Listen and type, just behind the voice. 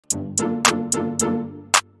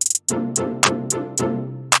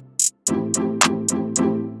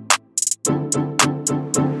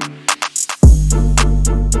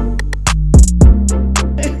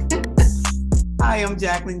I'm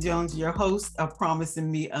Jacqueline Jones, your host of Promising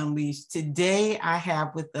Me Unleashed. Today, I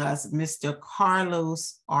have with us Mr.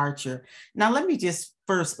 Carlos Archer. Now, let me just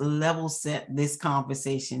first level set this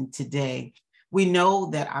conversation today. We know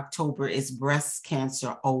that October is Breast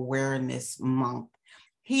Cancer Awareness Month.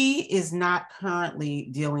 He is not currently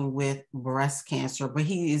dealing with breast cancer, but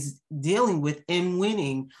he is dealing with and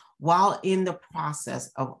winning while in the process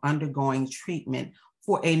of undergoing treatment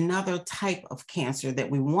for another type of cancer that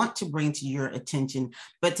we want to bring to your attention.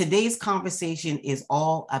 But today's conversation is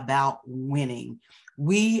all about winning.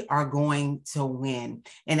 We are going to win.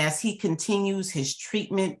 And as he continues his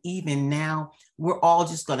treatment, even now, we're all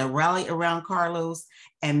just going to rally around Carlos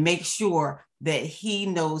and make sure that he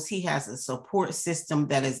knows he has a support system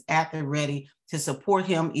that is at the ready to support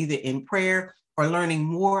him either in prayer or learning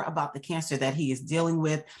more about the cancer that he is dealing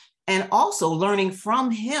with, and also learning from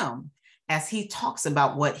him as he talks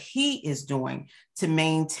about what he is doing to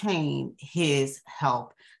maintain his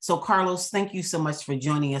health. So, Carlos, thank you so much for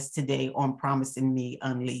joining us today on Promising Me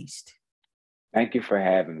Unleashed. Thank you for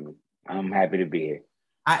having me. I'm happy to be here.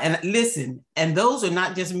 And listen, and those are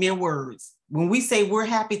not just mere words. When we say we're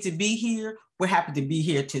happy to be here, we're happy to be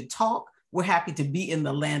here to talk. We're happy to be in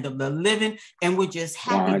the land of the living, and we're just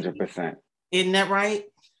happy. 100%. Isn't that right?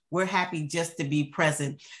 We're happy just to be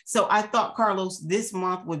present. So I thought, Carlos, this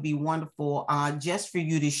month would be wonderful just for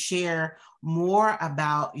you to share more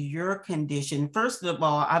about your condition. First of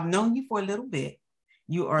all, I've known you for a little bit.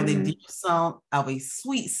 You are the dear son of a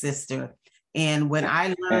sweet sister. And when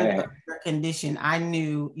I learned of your condition, I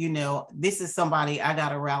knew, this is somebody I got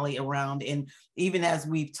to rally around. And even as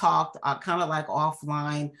we've talked, kind of like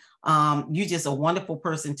offline, you're just a wonderful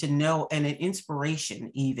person to know and an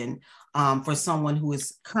inspiration even for someone who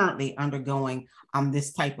is currently undergoing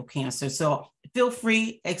this type of cancer. So feel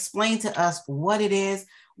free, explain to us what it is,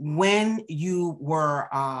 when you were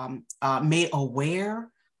made aware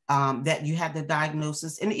that you had the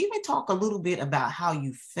diagnosis, and even talk a little bit about how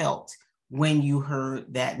you felt when you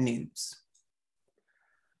heard that news.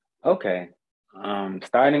 Okay.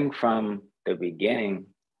 Starting from the beginning,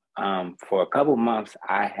 for a couple months,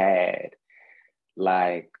 I had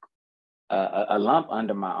like a lump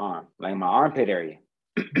under my arm, like my armpit area.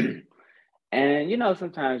 And,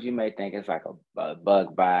 sometimes you may think it's like a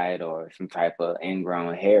bug bite or some type of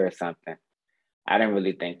ingrown hair or something. I didn't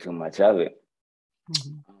really think too much of it.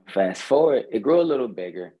 Fast forward, it grew a little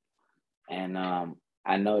bigger. And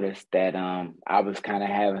I noticed that I was kind of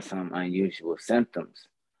having some unusual symptoms.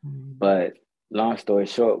 But long story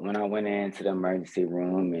short, when I went into the emergency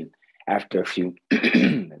room and after a few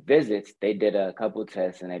visits, they did a couple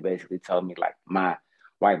tests and they basically told me like my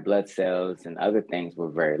white blood cells and other things were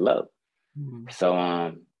very low.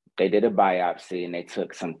 So they did a biopsy and they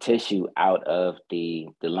took some tissue out of the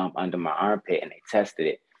lump under my armpit and they tested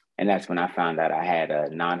it. And that's when I found out I had a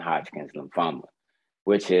non-Hodgkin's lymphoma,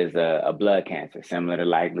 which is a blood cancer, similar to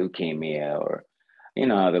like leukemia or,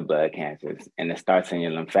 other blood cancers. And it starts in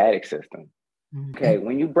your lymphatic system. Okay,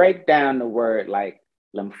 when you break down the word like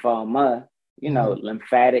lymphoma,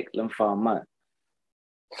 lymphatic lymphoma.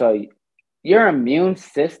 So your immune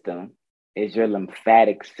system is your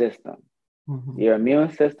lymphatic system. Your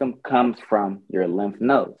immune system comes from your lymph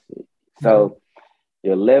nodes. So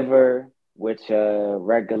your liver, which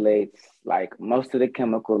regulates like most of the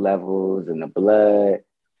chemical levels in the blood,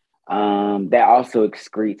 that also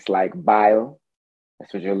excretes like bile.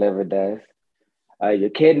 That's what your liver does. Your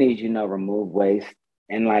kidneys, remove waste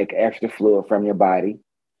and like extra fluid from your body.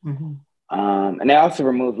 And they also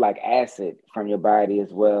remove like acid from your body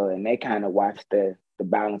as well. And they kind of watch the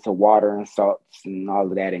balance of water and salts and all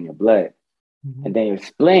of that in your blood. And then your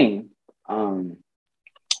spleen,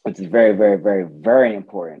 which is very, very, very, very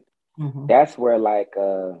important. That's where like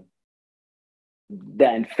the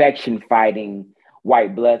infection fighting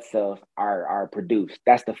white blood cells are produced.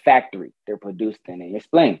 That's the factory they're produced in your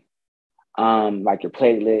spleen. Like your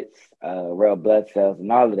platelets, red blood cells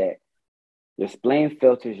and all of that. Your spleen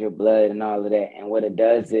filters your blood and all of that. And what it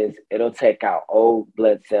does is it'll take out old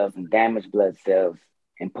blood cells and damaged blood cells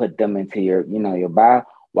and put them into your, your bile,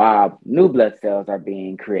 while new blood cells are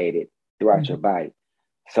being created throughout your body.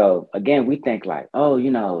 So again, we think like, oh,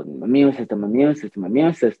 immune system.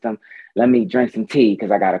 Let me drink some tea because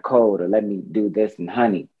I got a cold, or let me do this and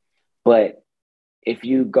honey. But if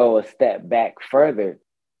you go a step back further,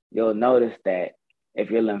 you'll notice that if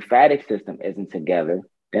your lymphatic system isn't together,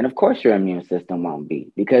 then of course your immune system won't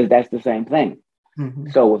be, because that's the same thing.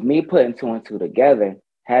 So with me putting two and two together,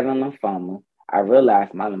 having lymphoma, I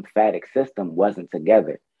realized my lymphatic system wasn't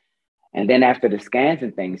together. And then after the scans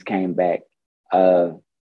and things came back,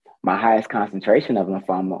 my highest concentration of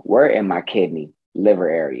lymphoma were in my kidney, liver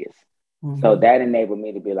areas. So that enabled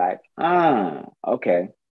me to be like, okay.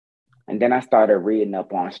 And then I started reading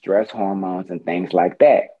up on stress hormones and things like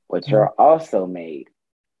that, which are also made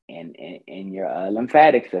in your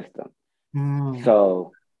lymphatic system.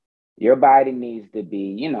 So your body needs to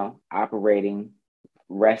be, operating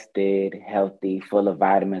rested, healthy, full of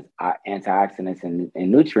vitamins, antioxidants, and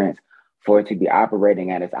nutrients for it to be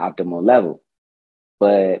operating at its optimal level.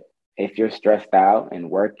 But if you're stressed out and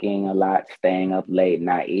working a lot, staying up late,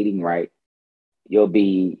 not eating right, you'll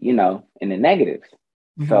be, in the negatives.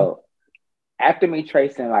 So after me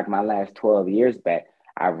tracing like my last 12 years back,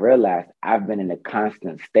 I realized I've been in a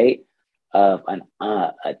constant state of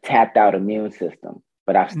a tapped out immune system,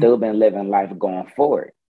 but I've still been living life going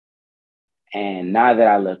forward. And now that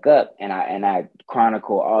I look up and I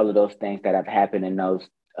chronicle all of those things that have happened in those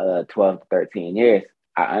 12 to 13 years,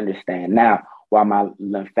 I understand now why my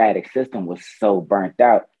lymphatic system was so burnt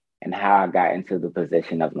out and how I got into the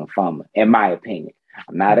position of lymphoma, in my opinion.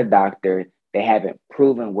 I'm not a doctor. They haven't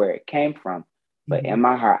proven where it came from. But in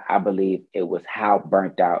my heart, I believe it was how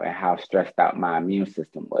burnt out and how stressed out my immune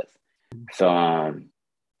system was. So,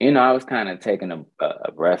 I was kind of taking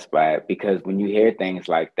a breath by it, because when you hear things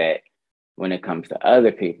like that, when it comes to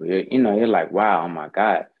other people, you're like, wow, oh my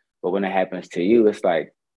God. But when it happens to you, it's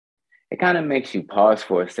like, it kind of makes you pause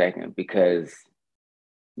for a second, because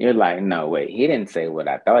you're like, no, wait, he didn't say what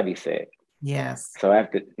I thought he said. Yes. So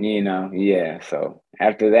after, so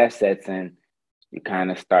after that sets in, you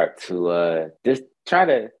kind of start to just try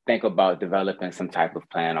to think about developing some type of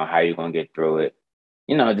plan on how you're going to get through it.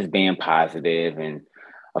 Just being positive. And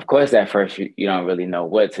of course, at first, you don't really know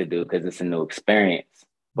what to do because it's a new experience.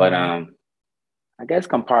 But I guess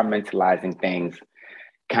compartmentalizing things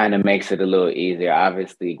kind of makes it a little easier.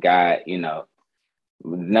 Obviously, God,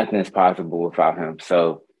 nothing is possible without him.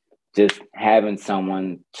 So just having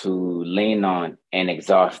someone to lean on and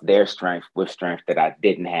exhaust their strength with strength that I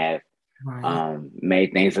didn't have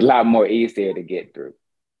made things a lot more easier to get through.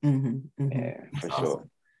 Yeah, That's for awesome. sure.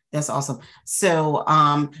 That's awesome. So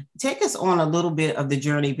take us on a little bit of the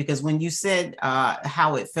journey, because when you said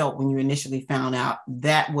how it felt when you initially found out,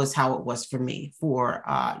 that was how it was for me, for,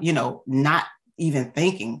 not even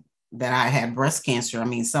thinking that I had breast cancer. I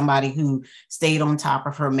mean, somebody who stayed on top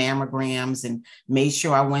of her mammograms and made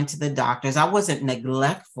sure I went to the doctors. I wasn't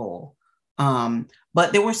neglectful.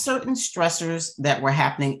 But there were certain stressors that were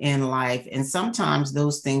happening in life. And sometimes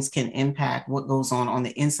those things can impact what goes on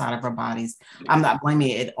the inside of our bodies. I'm not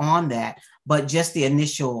blaming it on that, but just the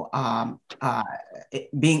initial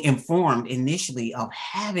being informed initially of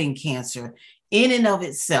having cancer in and of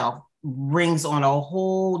itself brings on a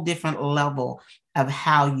whole different level of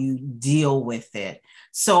how you deal with it.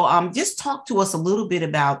 So just talk to us a little bit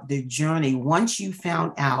about the journey. Once you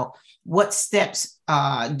found out, what steps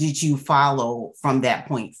did you follow from that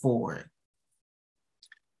point forward?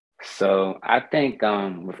 So I think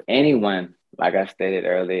with anyone, like I stated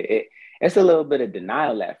earlier, it's a little bit of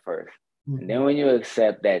denial at first. And then when you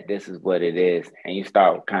accept that this is what it is and you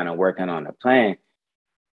start kind of working on a plan,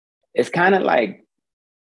 it's kind of like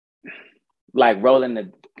rolling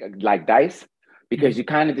the dice, because you're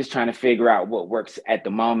kind of just trying to figure out what works at the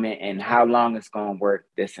moment and how long it's going to work,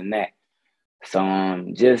 this and that. So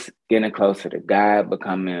just getting closer to God,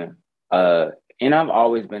 becoming I've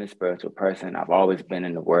always been a spiritual person. I've always been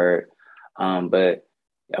in the Word. But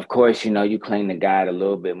of course, you cling to God a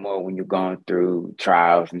little bit more when you're going through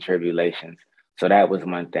trials and tribulations. So that was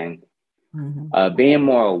one thing. Being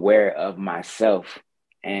more aware of myself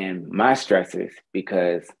and my stressors,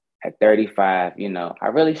 because at 35, I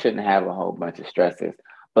really shouldn't have a whole bunch of stressors,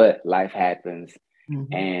 but life happens.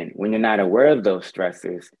 And when you're not aware of those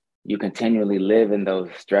stressors, you continually live in those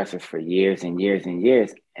stressors for years and years and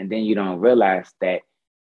years. And then you don't realize that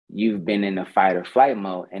you've been in a fight or flight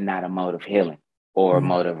mode and not a mode of healing or a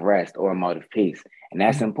mode of rest or a mode of peace. And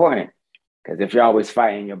that's important, because if you're always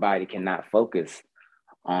fighting, your body cannot focus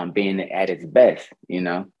on being at its best,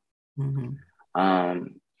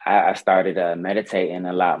 I started meditating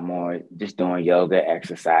a lot more, just doing yoga,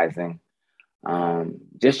 exercising,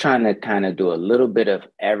 just trying to kind of do a little bit of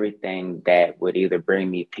everything that would either bring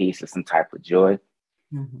me peace or some type of joy.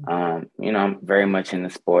 I'm very much into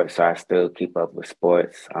sports, so I still keep up with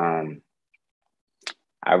sports.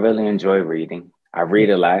 I really enjoy reading. I read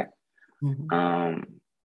a lot.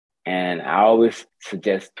 And I always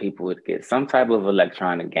suggest people to get some type of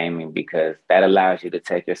electronic gaming, because that allows you to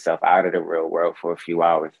take yourself out of the real world for a few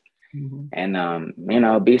hours. And,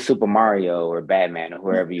 be Super Mario or Batman or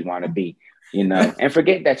whoever you want to be, and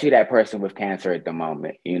forget that you're that person with cancer at the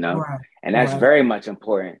moment, and that's very much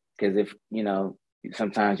important, because if,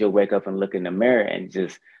 sometimes you'll wake up and look in the mirror and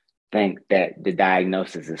just think that the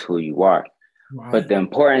diagnosis is who you are. Right. But the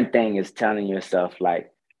important thing is telling yourself,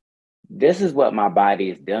 like, this is what my body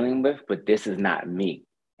is dealing with, but this is not me.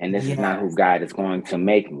 And this is not who God is going to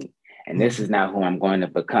make me. And this is not who I'm going to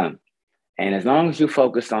become. And as long as you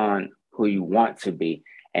focus on who you want to be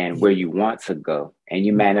and where you want to go, and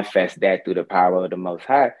you manifest that through the power of the Most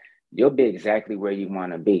High, you'll be exactly where you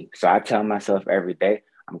want to be. So I tell myself every day,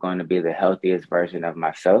 I'm going to be the healthiest version of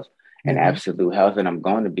myself in absolute health, and I'm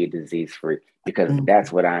going to be disease-free because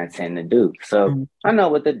that's what I intend to do. So I know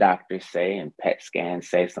what the doctors say and PET scans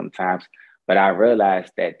say sometimes, but I realize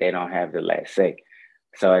that they don't have the last say.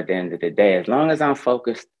 So at the end of the day, as long as I'm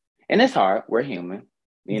focused, and it's hard, we're human,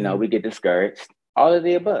 you know, we get discouraged, all of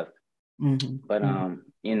the above. But,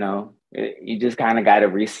 you know, you just kind of got to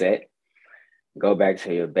reset, go back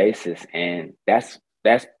to your basis. And that's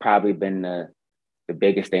probably been the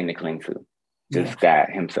biggest thing to cling to, just God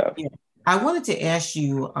himself. I wanted to ask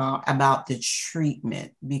you about the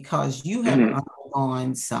treatment, because you have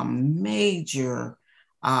undergone some major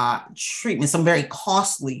treatments, some very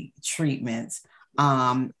costly treatments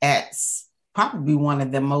at probably one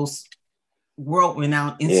of the most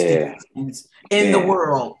world-renowned institutions in the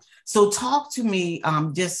world. So talk to me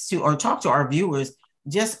talk to our viewers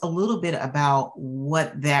just a little bit about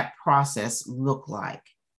what that process looked like.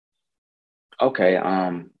 Okay.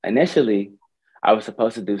 Initially, I was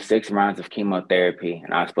supposed to do 6 rounds of chemotherapy,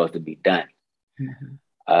 and I was supposed to be done.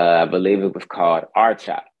 I believe it was called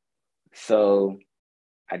R-CHOP. So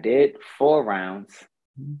I did 4 rounds,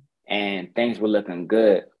 and things were looking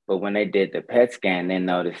good. But when they did the PET scan, they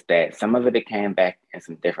noticed that some of it came back in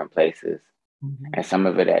some different places, and some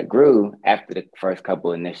of it grew after the first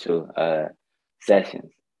couple initial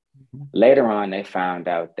sessions. Later on, they found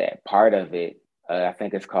out that part of it, I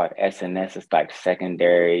think it's called SNS, it's like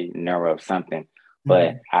secondary neuro something.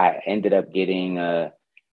 But I ended up getting,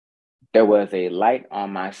 there was a light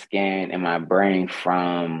on my scan in my brain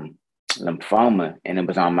from lymphoma, and it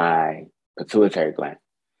was on my pituitary gland.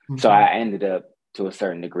 So I ended up, to a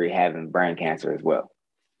certain degree, having brain cancer as well.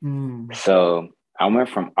 So I went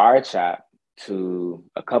from R-CHOP to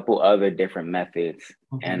a couple other different methods,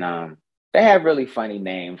 and they have really funny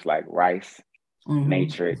names like Rice,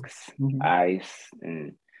 Matrix, ICE,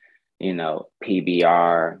 and, you know,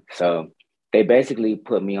 PBR. So they basically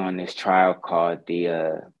put me on this trial called the,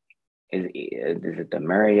 is it the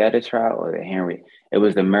Marietta trial or the Henry? It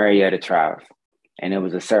was the Marietta trials. And it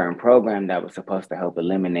was a certain program that was supposed to help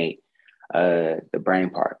eliminate the brain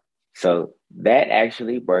part. So that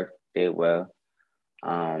actually worked, did well.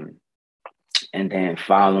 And then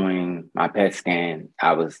following my PET scan,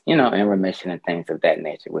 I was, you know, in remission and things of that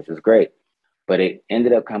nature, which was great. But it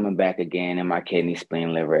ended up coming back again in my kidney,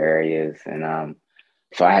 spleen, liver areas. And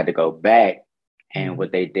so I had to go back. And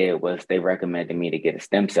what they did was they recommended me to get a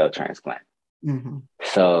stem cell transplant.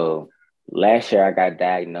 So last year I got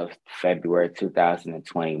diagnosed February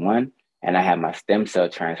 2021, and I had my stem cell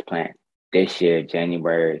transplant this year,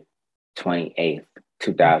 January 28th,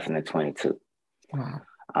 2022.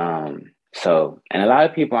 So, and a lot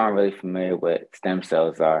of people aren't really familiar with what stem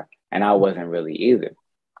cells are, and I wasn't really either.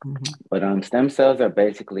 But stem cells are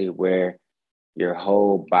basically where your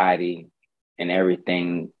whole body and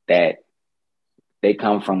everything that they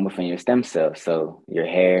come from within your stem cells. So your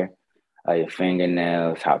hair, your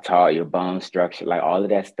fingernails, how tall your bone structure, like all of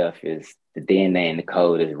that stuff is the DNA and the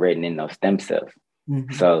code is written in those stem cells.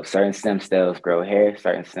 So certain stem cells grow hair,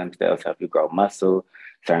 certain stem cells help you grow muscle,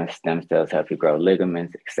 certain stem cells help you grow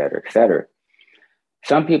ligaments, et cetera, et cetera.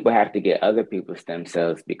 Some people have to get other people's stem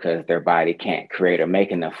cells because their body can't create or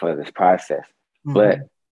make enough for this process. But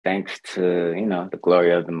thanks to, you know, the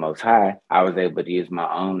glory of the Most High, I was able to use my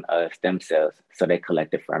own stem cells. So they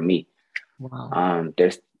collected from me.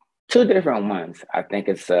 There's 2 different ones. I think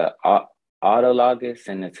it's autologous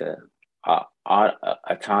and it's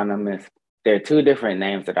autonomous. There are 2 different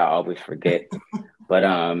names that I always forget. But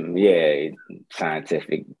yeah,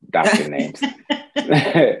 scientific doctor names.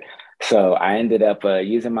 So I ended up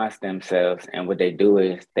using my stem cells, and what they do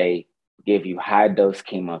is they give you high dose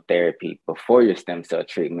chemotherapy before your stem cell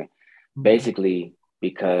treatment, basically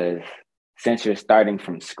because since you're starting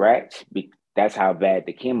from scratch, that's how bad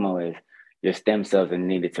the chemo is, your stem cells are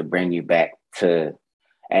needed to bring you back to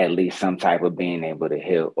at least some type of being able to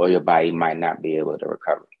heal, or your body might not be able to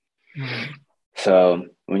recover. So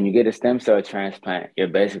when you get a stem cell transplant, you're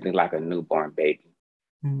basically like a newborn baby.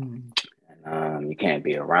 You can't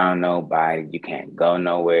be around nobody. You can't go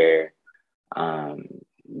nowhere.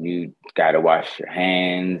 You got to wash your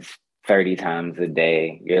hands 30 times a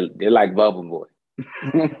day. You're like Bubble Boy.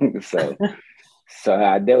 So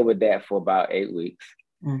I dealt with that for about 8 weeks.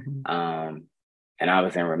 And and I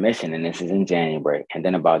was in remission, and this is in January. And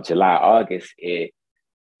then about July, August,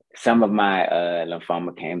 some of my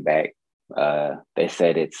lymphoma came back. They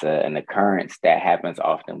said it's an occurrence that happens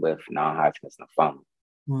often with non-Hodgkin's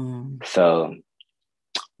lymphoma. So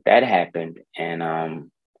that happened, and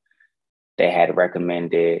they had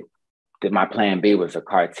recommended that my plan B was a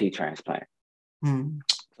CAR T transplant.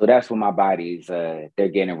 So that's what my body's, they're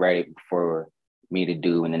getting ready for me to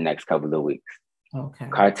do in the next couple of weeks. Okay.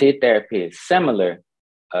 CAR T therapy is similar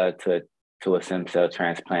to a stem cell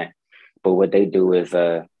transplant, but what they do is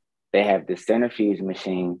they have this centrifuge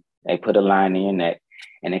machine. They put a line in your neck,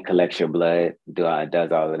 and it collects your blood,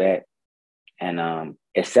 does all of that, and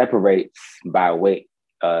it separates by weight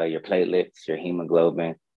your platelets, your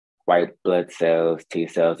hemoglobin, white blood cells, T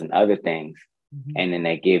cells, and other things. And then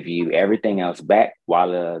they give you everything else back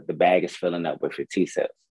while the bag is filling up with your T cells.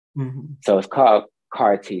 So it's called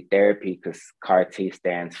CAR T therapy because CAR T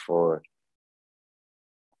stands for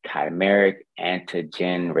chimeric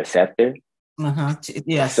antigen receptor.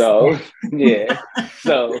 Yes. So yeah.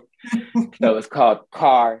 So it's called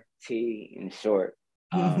CAR T in short.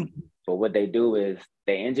 But what they do is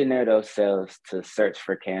they engineer those cells to search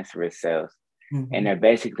for cancerous cells. And they're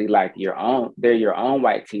basically like your own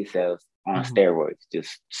white T cells on steroids,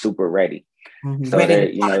 just super ready. So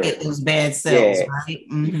ready to get those bad cells, right?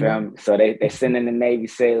 You feel me? So they send in the Navy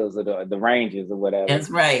SEALs or the Rangers or whatever.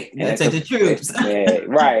 That's right. That's the troops.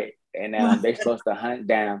 Right. And they're supposed to hunt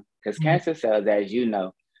down, because cancer cells, as you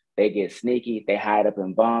know, they get sneaky. They hide up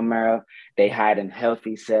in bone marrow. They hide in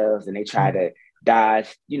healthy cells, and they try to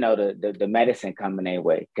dodge, the medicine coming their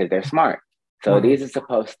way because they're smart. So these are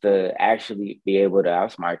supposed to actually be able to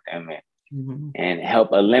outsmart them and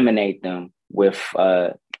help eliminate them with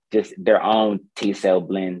just their own T cell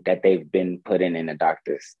blend that they've been put in the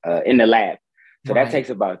doctors in the lab. So that takes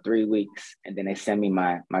about 3 weeks, and then they send me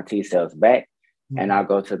my T cells back, and I'll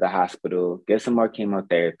go to the hospital, get some more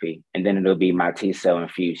chemotherapy, and then it'll be my T cell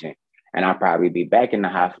infusion, and I'll probably be back in the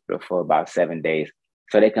hospital for about 7 days,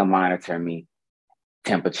 so they can monitor me,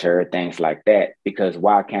 temperature, things like that, because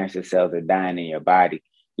while cancer cells are dying in your body,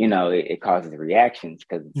 it causes reactions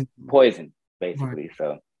because it's poison, basically.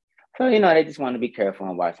 So they just want to be careful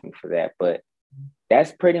and watch me for that. But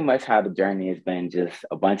that's pretty much how the journey has been, just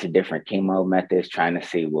a bunch of different chemo methods, trying to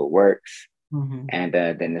see what works. And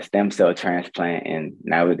then the stem cell transplant, and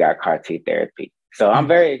now we got CAR T therapy. So I'm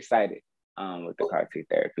very excited with the CAR T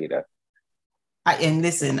therapy though. And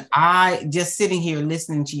listen, I just sitting here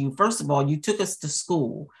listening to you. First of all, you took us to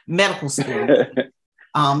school, medical school,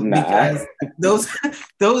 because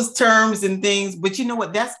those terms and things. But you know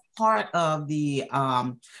what? That's part of the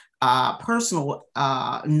personal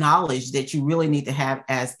knowledge that you really need to have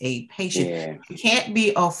as a patient. Yeah. You can't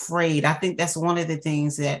be afraid. I think that's one of the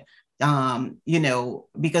things that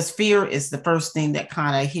because fear is the first thing that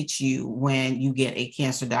kind of hits you when you get a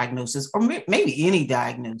cancer diagnosis, or maybe any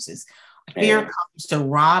diagnosis. Fear comes to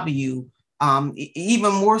rob you,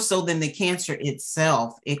 even more so than the cancer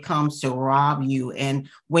itself. It comes to rob you. And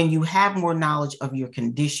when you have more knowledge of your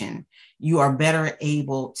condition, you are better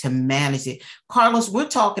able to manage it. Carlos, we're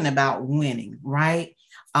talking about winning, right?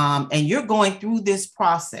 And you're going through this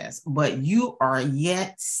process, but you are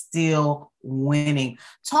yet still winning.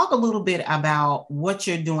 Talk a little bit about what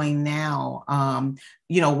you're doing now,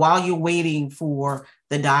 while you're waiting for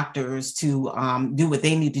the doctors to do what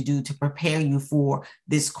they need to do to prepare you for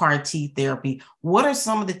this CAR T therapy. What are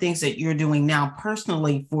some of the things that you're doing now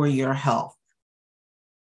personally for your health?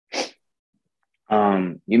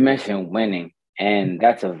 You mentioned winning, and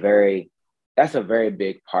that's a very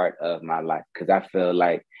big part of my life, because I feel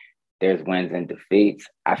like there's wins and defeats.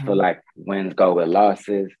 I feel like wins go with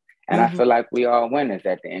losses, and I feel like we all winners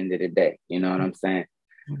at the end of the day. You know what I'm saying?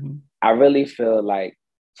 I really feel like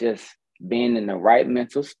just being in the right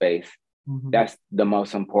mental space, that's the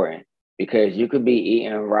most important, because you could be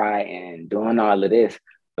eating right and doing all of this,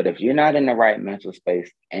 but if you're not in the right mental space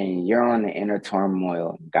and you're on the inner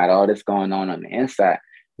turmoil, got all this going on the inside,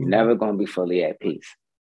 you're never going to be fully at peace.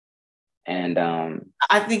 And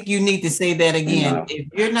I think you need to say that again. If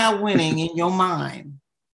you're not winning in your mind,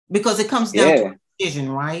 because it comes down to a decision,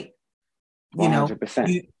 right?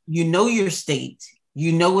 100%. You know your state,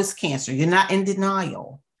 it's cancer, you're not in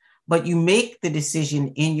denial, but you make the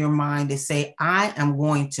decision in your mind to say, I am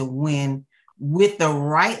going to win with the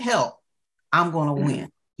right help. I'm going to win.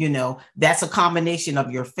 That's a combination of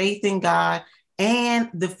your faith in God and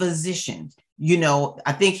the physician.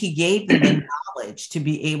 I think he gave them the knowledge to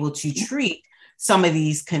be able to treat some of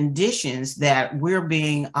these conditions that we're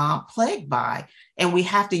being plagued by. And we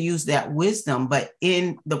have to use that wisdom. But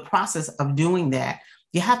in the process of doing that,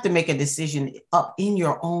 You have to make a decision up in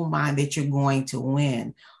your own mind that you're going to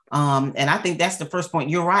win. And I think that's the first point.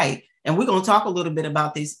 You're right. And we're going to talk a little bit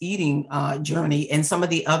about this eating journey and some of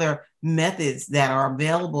the other methods that are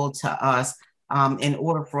available to us in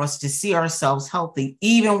order for us to see ourselves healthy,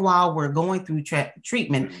 even while we're going through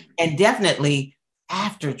treatment, and definitely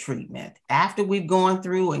after treatment. After we've gone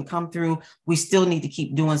through and come through, we still need to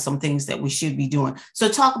keep doing some things that we should be doing. So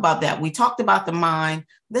talk about that. We talked about the mind.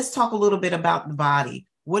 Let's talk a little bit about the body.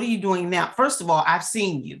 What are you doing now? First of all, I've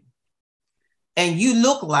seen you, and you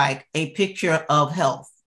look like a picture of health.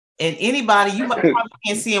 And anybody, you probably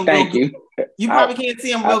can't see him real good. You probably can't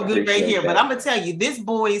see him real good right here, but I'm gonna tell you, this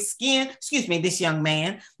boy's skin, this young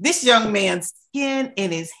man's skin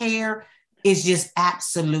and his hair is just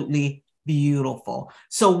absolutely beautiful.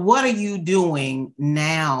 So what are you doing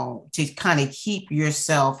now to kind of keep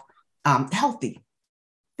yourself healthy,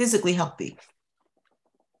 physically healthy?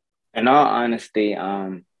 In all honesty,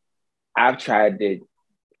 I've tried to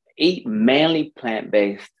eat mainly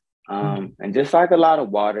plant-based, and just like a lot of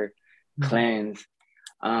water, cleanse.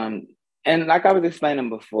 And like I was explaining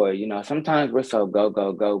before, you know, sometimes we're so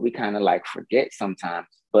go, we kind of like forget sometimes.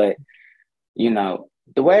 But, you know,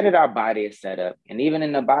 the way that our body is set up, and even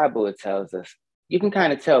in the Bible, it tells us, you can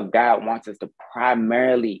kind of tell God wants us to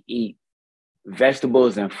primarily eat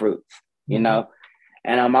vegetables and fruits, you know?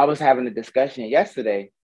 And I was having a discussion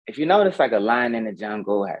yesterday. If you notice, like a lion in the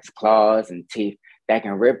jungle has claws and teeth that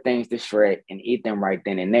can rip things to shred and eat them right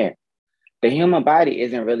then and there. The human body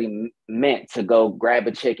isn't really meant to go grab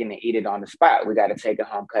a chicken and eat it on the spot. We got to take it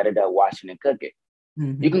home, cut it up, wash it, and cook it.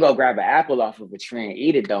 You can go grab an apple off of a tree and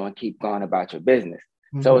eat it, though, and keep going about your business.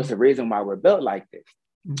 So it's the reason why we're built like this.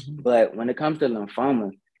 But when it comes to lymphoma,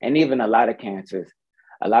 and even a lot of cancers,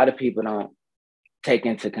 a lot of people don't take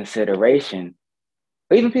into consideration,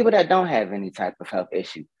 or even people that don't have any type of health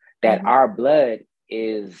issue, that our blood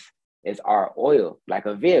is our oil, like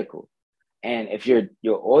a vehicle. And if your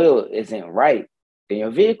oil isn't right, then your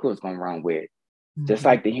vehicle is going to run weird, just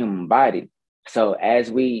like the human body. So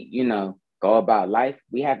as we, you know, go about life,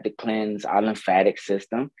 we have to cleanse our lymphatic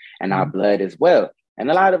system and our blood as well. And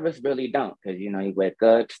a lot of us really don't, because, you know, you wake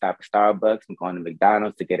up, stop at Starbucks and going to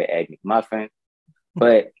McDonald's to get an egg McMuffin.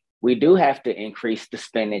 But we do have to increase the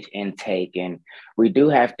spinach intake, and we do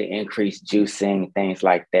have to increase juicing, things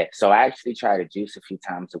like that. So I actually try to juice a few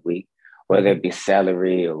times a week, whether it be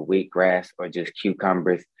celery or wheatgrass or just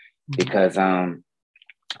cucumbers, because I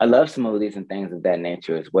love smoothies and things of that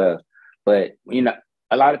nature as well. But, you know,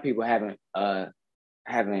 a lot of people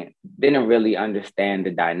didn't really understand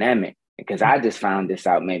the dynamic, because I just found this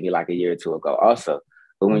out maybe like a year or two ago also.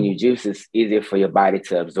 But when you juice, it's easier for your body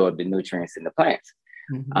to absorb the nutrients in the plants.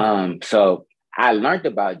 So I learned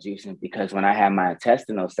about juicing because when I had my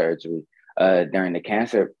intestinal surgery during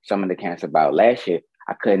some of the cancer about last year,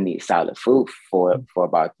 I couldn't eat solid food for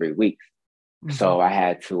about 3 weeks. So I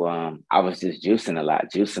had to, I was just juicing a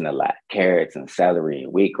lot, carrots and celery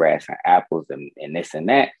and wheatgrass and apples and this and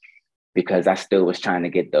that, because I still was trying to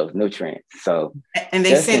get those nutrients. So, and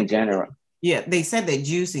they just said, in general. Yeah, they said that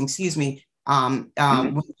juicing,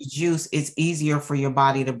 when you juice, it's easier for your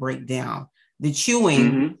body to break down. The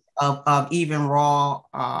chewing of even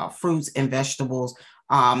raw fruits and vegetables,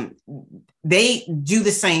 they do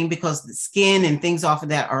the same because the skin and things off of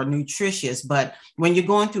that are nutritious. But when you're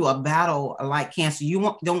going through a battle like cancer,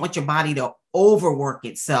 you don't want your body to overwork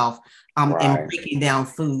itself in breaking down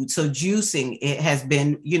food. So juicing, it has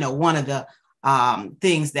been, you know, one of the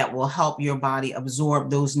things that will help your body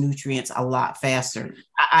absorb those nutrients a lot faster.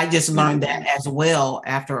 I just learned that as well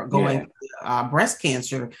after going through breast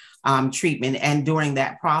cancer treatment, and during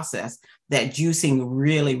that process, that juicing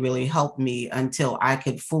really, really helped me until I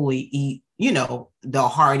could fully eat, you know, the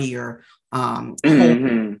heartier whole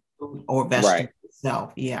or vegetable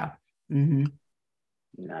itself. Yeah.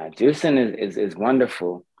 Juicing is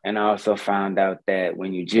wonderful. And I also found out that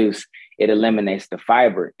when you juice, it eliminates the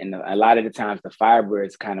fiber. And a lot of the times the fiber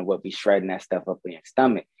is kind of what be shredding that stuff up in your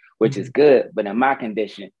stomach, which is good. But in my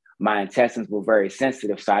condition, my intestines were very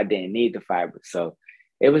sensitive, so I didn't need the fiber. So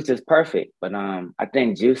it was just perfect. But I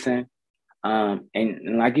think juicing,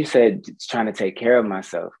 and like you said, just trying to take care of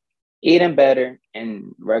myself, eating better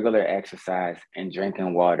and regular exercise and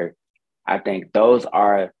drinking water, I think those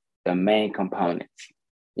are the main components.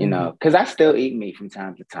 You know, because I still eat meat from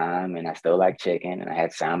time to time, and I still like chicken, and I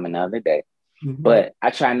had salmon the other day. But I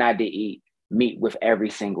try not to eat meat with every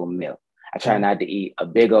single meal. I try not to eat a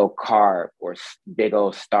big old carb or big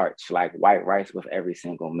old starch like white rice with every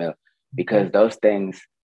single meal, because those things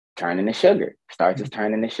turn into sugar. Starches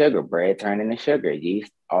turn into sugar, bread turn into sugar,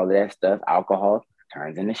 yeast, all of that stuff, alcohol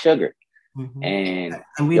turns into sugar. And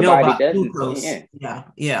And we your know body about doesn't, glucose. yeah.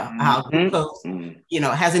 Yeah, how glucose,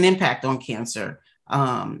 has an impact on cancer.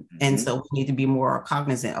 And so we need to be more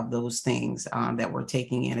cognizant of those things that we're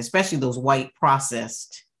taking in, especially those white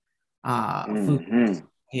processed foods.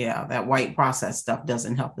 Yeah, that white processed stuff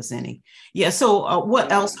doesn't help us any. Yeah. So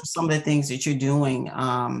what else are some of the things that you're doing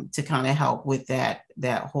to kind of help with that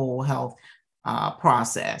whole health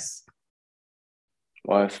process?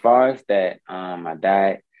 Well, as far as that, my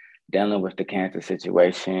diet, dealing with the cancer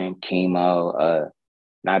situation, chemo,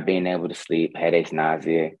 not being able to sleep, headaches,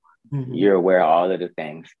 nausea. You're aware of all of the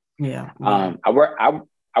things. Yeah. I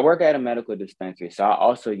work at a medical dispensary, so I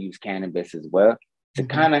also use cannabis as well to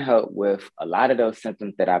kind of help with a lot of those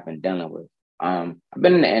symptoms that I've been dealing with. I've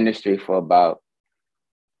been in the industry for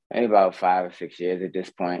maybe about 5 or 6 years at this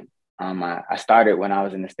point. I started when I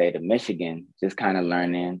was in the state of Michigan, just kind of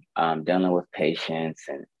learning, dealing with patients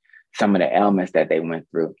and some of the ailments that they went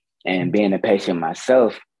through. And being a patient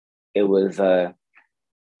myself, it was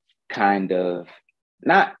kind of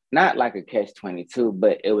not like a catch-22,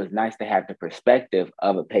 but it was nice to have the perspective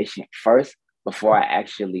of a patient first before I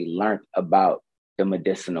actually learned about the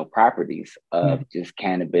medicinal properties of just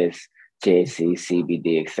cannabis, THC,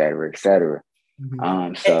 CBD, et cetera, et cetera.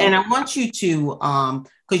 And I want you to,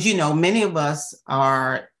 because many of us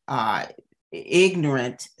are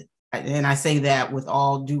ignorant, and I say that with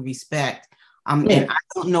all due respect. And I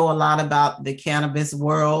don't know a lot about the cannabis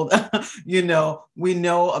world. We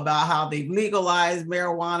know about how they've legalized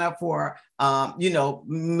marijuana for, I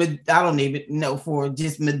don't even know, for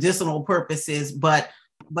just medicinal purposes. But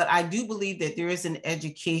I do believe that there is an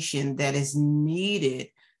education that is needed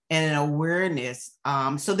and an awareness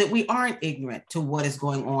so that we aren't ignorant to what is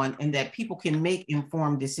going on and that people can make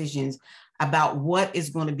informed decisions about what is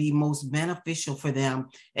going to be most beneficial for them,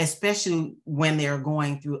 especially when they're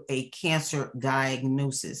going through a cancer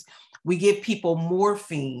diagnosis. We give people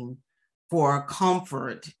morphine for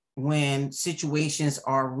comfort when situations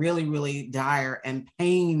are really, really dire and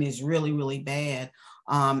pain is really, really bad.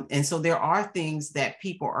 And so there are things that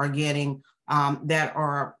people are getting that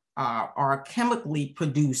are chemically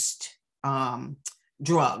produced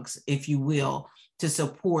drugs, if you will, to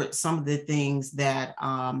support some of the things that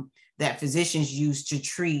that physicians use to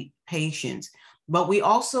treat patients. But we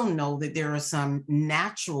also know that there are some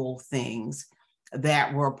natural things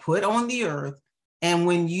that were put on the earth, and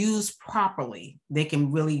when used properly, they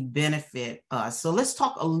can really benefit us. So let's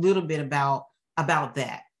talk a little bit about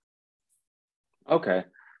that. Okay.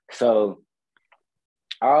 So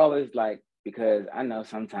I always because I know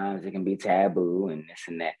sometimes it can be taboo and this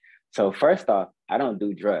and that. So first off, I don't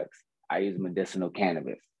do drugs. I use medicinal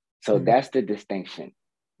cannabis. So that's the distinction.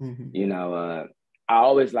 I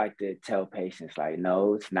always like to tell patients,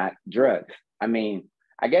 no, it's not drugs. I mean,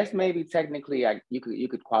 I guess maybe technically you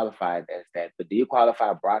could qualify it as that, but do you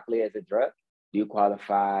qualify broccoli as a drug? Do you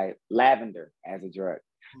qualify lavender as a drug?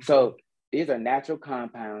 So these are natural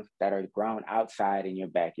compounds that are grown outside in your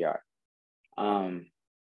backyard.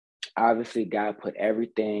 Obviously, God put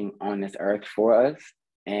everything on this earth for us,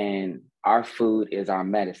 and our food is our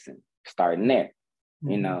medicine, starting there.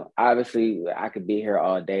 Obviously, I could be here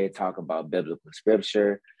all day, talk about biblical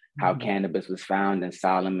scripture, how cannabis was found in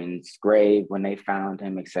Solomon's grave when they found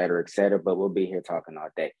him, et cetera, but we'll be here talking all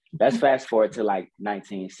day. Let's fast forward to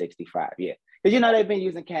 1965, yeah. Because, they've been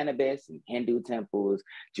using cannabis in Hindu temples,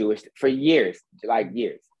 Jewish, for years,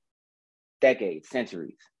 years, decades,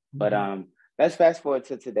 centuries. But let's fast forward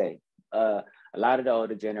to today. A lot of the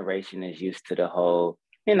older generation is used to the whole,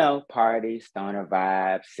 party, stoner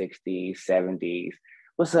vibe, 60s, 70s.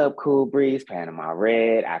 What's up, Cool Breeze, Panama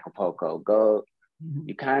Red, Acapulco Gold.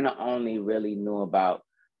 You kind of only really knew about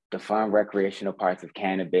the fun recreational parts of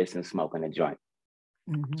cannabis and smoking a joint.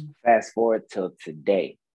 Fast forward till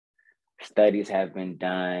today. Studies have been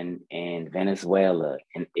done in Venezuela,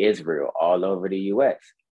 in Israel, all over the US,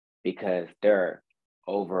 because there are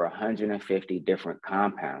over 150 different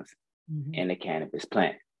compounds in the cannabis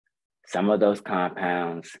plant. Some of those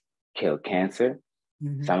compounds kill cancer.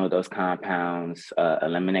 Some of those compounds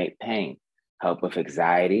eliminate pain, help with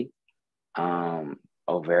anxiety,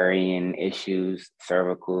 ovarian issues,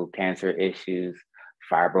 cervical cancer issues,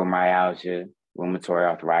 fibromyalgia, rheumatoid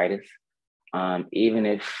arthritis. Even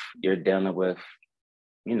if you're dealing with,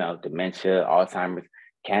 dementia, Alzheimer's,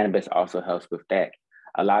 cannabis also helps with that.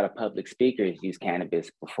 A lot of public speakers use cannabis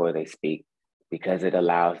before they speak because it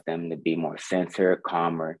allows them to be more centered,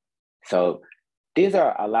 calmer. So these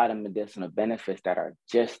are a lot of medicinal benefits that are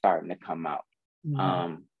just starting to come out.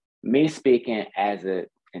 Me speaking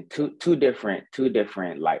in two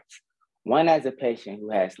different lights. One as a patient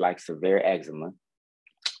who has severe eczema.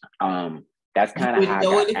 that's kind of how I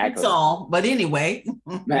know got it if you acclimated. saw, but anyway.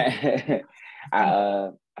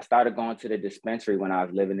 I started going to the dispensary when I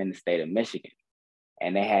was living in the state of Michigan,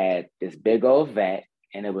 and they had this big old vat,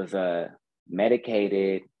 and it was a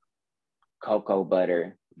medicated cocoa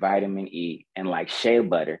butter, vitamin E, and like shea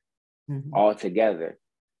butter all together.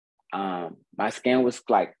 My skin was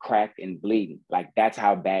like cracked and bleeding. Like that's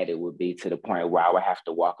how bad it would be, to the point where I would have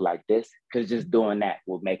to walk like this, because just doing that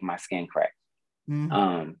would make my skin crack.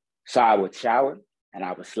 So I would shower and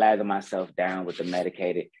I would slather myself down with the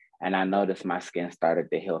medicated, and I noticed my skin started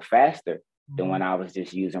to heal faster than when I was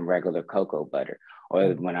just using regular cocoa butter, or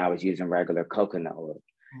when I was using regular coconut oil.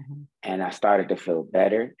 And I started to feel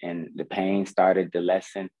better, and the pain started to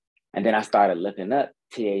lessen. And then I started looking up,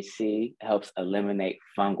 THC helps eliminate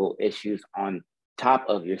fungal issues on top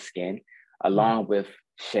of your skin, along with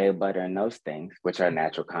shea butter and those things, which are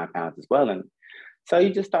natural compounds as well. And so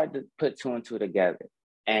you just start to put two and two together.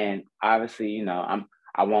 And obviously, you know, I'm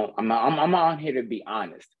on here to be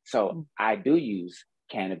honest. So I do use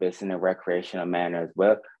cannabis in a recreational manner as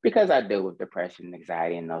well, because I deal with depression,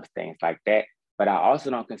 anxiety, and those things like that. But I also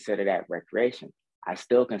don't consider that recreation. I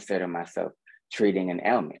still consider myself treating an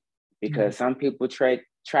ailment, because some people trade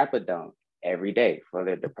trazodone every day for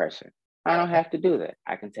their depression. I don't have to do that.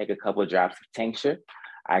 I can take a couple of drops of tincture.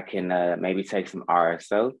 I can maybe take some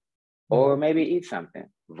RSO, or maybe eat something,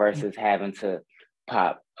 versus having to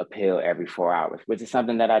pop a pill every 4 hours, which is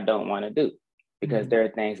something that I don't want to do, because there are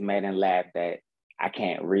things made in lab that I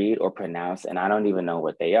can't read or pronounce, and I don't even know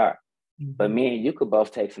what they are. But me and you could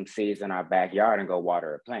both take some seeds in our backyard and go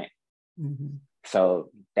water a plant.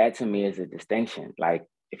 So that to me is a distinction. Like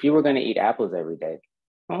if you were going to eat apples every day,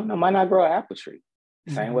 I don't know, why not grow an apple tree?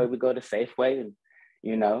 Same way we go to Safeway, and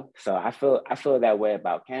you know. So I feel that way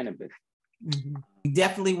about cannabis. We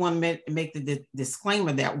definitely want to make the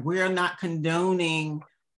disclaimer that we're not condoning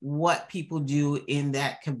what people do in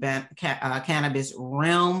that cannabis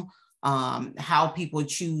realm, how people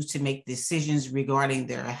choose to make decisions regarding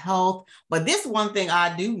their health. But this one thing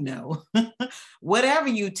I do know, whatever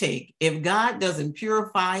you take, if God doesn't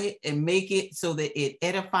purify it and make it so that it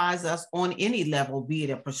edifies us on any level, be it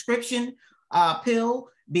a prescription pill,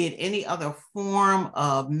 be it any other form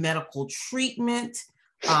of medical treatment,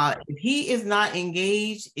 if he is not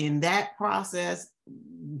engaged in that process,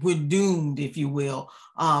 we're doomed, if you will.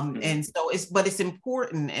 And so it's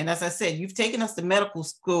important. And as I said, you've taken us to medical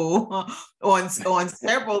school on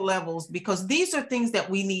several levels, because these are things that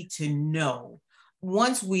we need to know.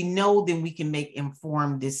 Once we know, then we can make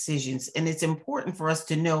informed decisions. And it's important for us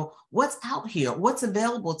to know what's out here, what's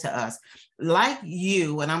available to us. Like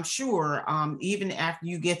you, and I'm sure even after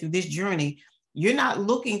you get through this journey, you're not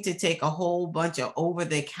looking to take a whole bunch of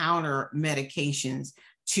over-the-counter medications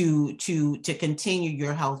to continue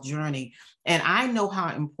your health journey. And I know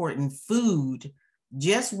how important food,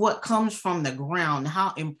 just what comes from the ground,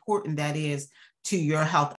 how important that is to your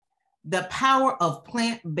health. The power of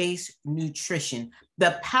plant-based nutrition,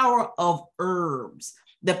 the power of herbs,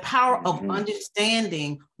 the power of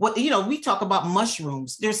understanding what, you know, we talk about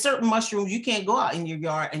mushrooms. There's certain mushrooms you can't go out in your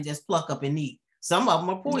yard and just pluck up and eat. Some of them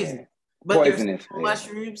are poisonous. But there's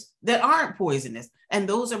mushrooms that aren't poisonous, and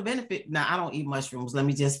those are benefit. Now, I don't eat mushrooms. Let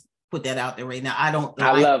me just put that out there right now. I don't.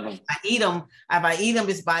 I love them. I eat them. If I eat them,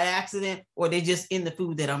 it's by accident, or they're just in the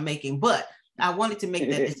food that I'm making. But I wanted to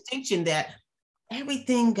make that distinction that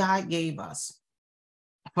everything God gave us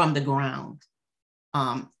from the ground,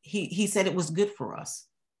 He said it was good for us.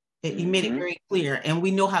 He made it very clear, and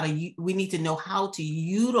we know how to. We need to know how to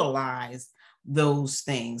utilize those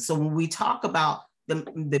things. So when we talk about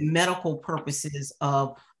the medical purposes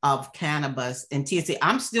of cannabis and THC,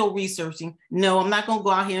 I'm still researching. No, I'm not going to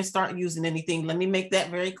go out here and start using anything. Let me make that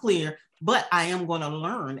very clear. But I am going to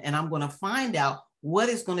learn, and I'm going to find out what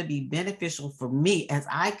is going to be beneficial for me as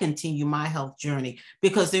I continue my health journey,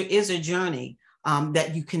 because there is a journey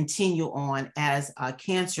that you continue on as a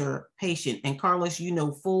cancer patient. And Carlos, you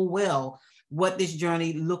know full well what this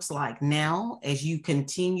journey looks like now as you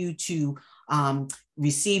continue to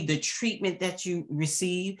receive the treatment that you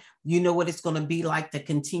receive. You know what it's going to be like to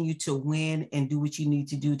continue to win and do what you need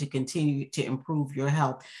to do to continue to improve your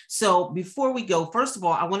health. So before we go, first of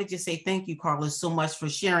all, I want to just say thank you, Carlos, so much for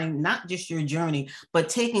sharing not just your journey, but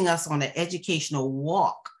taking us on an educational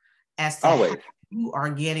walk as to how you are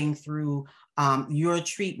getting through your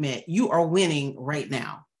treatment. You are winning right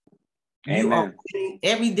now. Amen. You are winning.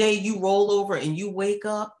 Every day you roll over and you wake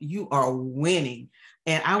up, you are winning.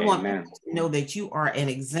 And I want people to know that you are an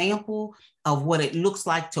example of what it looks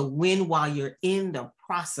like to win while you're in the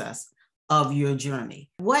process of your journey.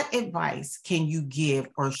 What advice can you give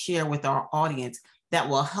or share with our audience that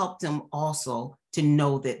will help them also to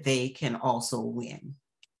know that they can also win?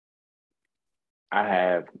 I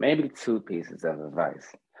have maybe 2 pieces of advice.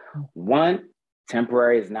 One,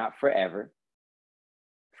 temporary is not forever.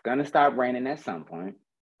 It's going to stop raining at some point.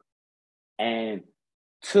 And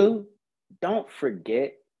 2, don't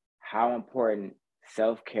forget how important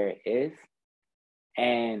self-care is.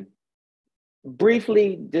 And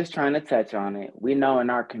briefly, just trying to touch on it, we know in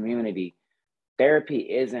our community, therapy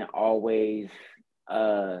isn't always,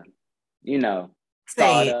 Say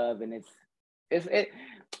thought it. of, and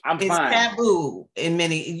I'm It's fine. taboo in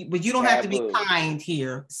many, but you don't have to be Taboo. kind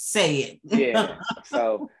here. Say it. Yeah.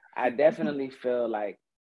 So I definitely feel like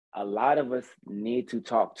a lot of us need to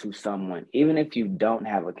talk to someone, even if you don't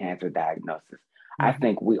have a cancer diagnosis. I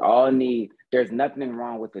think we all need, there's nothing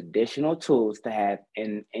wrong with additional tools to have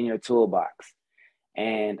in your toolbox.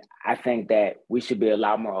 And I think that we should be a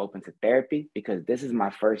lot more open to therapy, because this is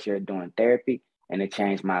my first year doing therapy and it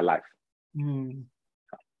changed my life. Mm.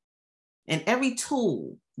 And every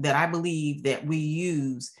tool that I believe that we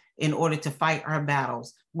use in order to fight our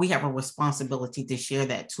battles, we have a responsibility to share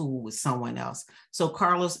that tool with someone else. So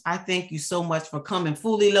Carlos, I thank you so much for coming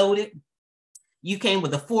fully loaded. You came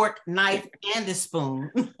with a fork, knife, and a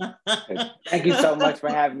spoon. Thank you so much for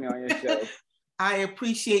having me on your show. I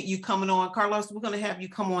appreciate you coming on. Carlos, we're going to have you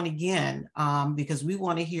come on again because we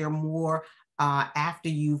want to hear more after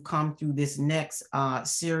you've come through this next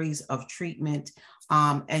series of treatment,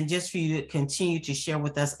 and just for you to continue to share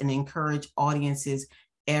with us and encourage audiences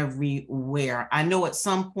everywhere. I know at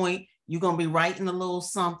some point you're going to be writing a little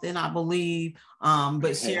something, I believe,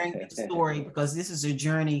 but sharing your story, because this is a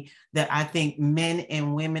journey that I think men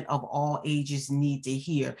and women of all ages need to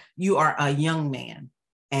hear. You are a young man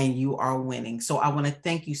and you are winning. So I want to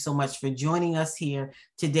thank you so much for joining us here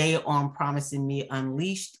today on Promising Me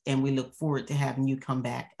Unleashed, and we look forward to having you come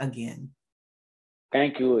back again.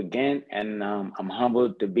 Thank you again, and I'm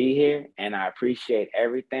humbled to be here, and I appreciate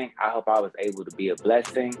everything. I hope I was able to be a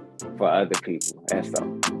blessing for other people. That's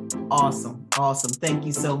all. Awesome. Awesome. Thank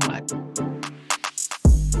you so much.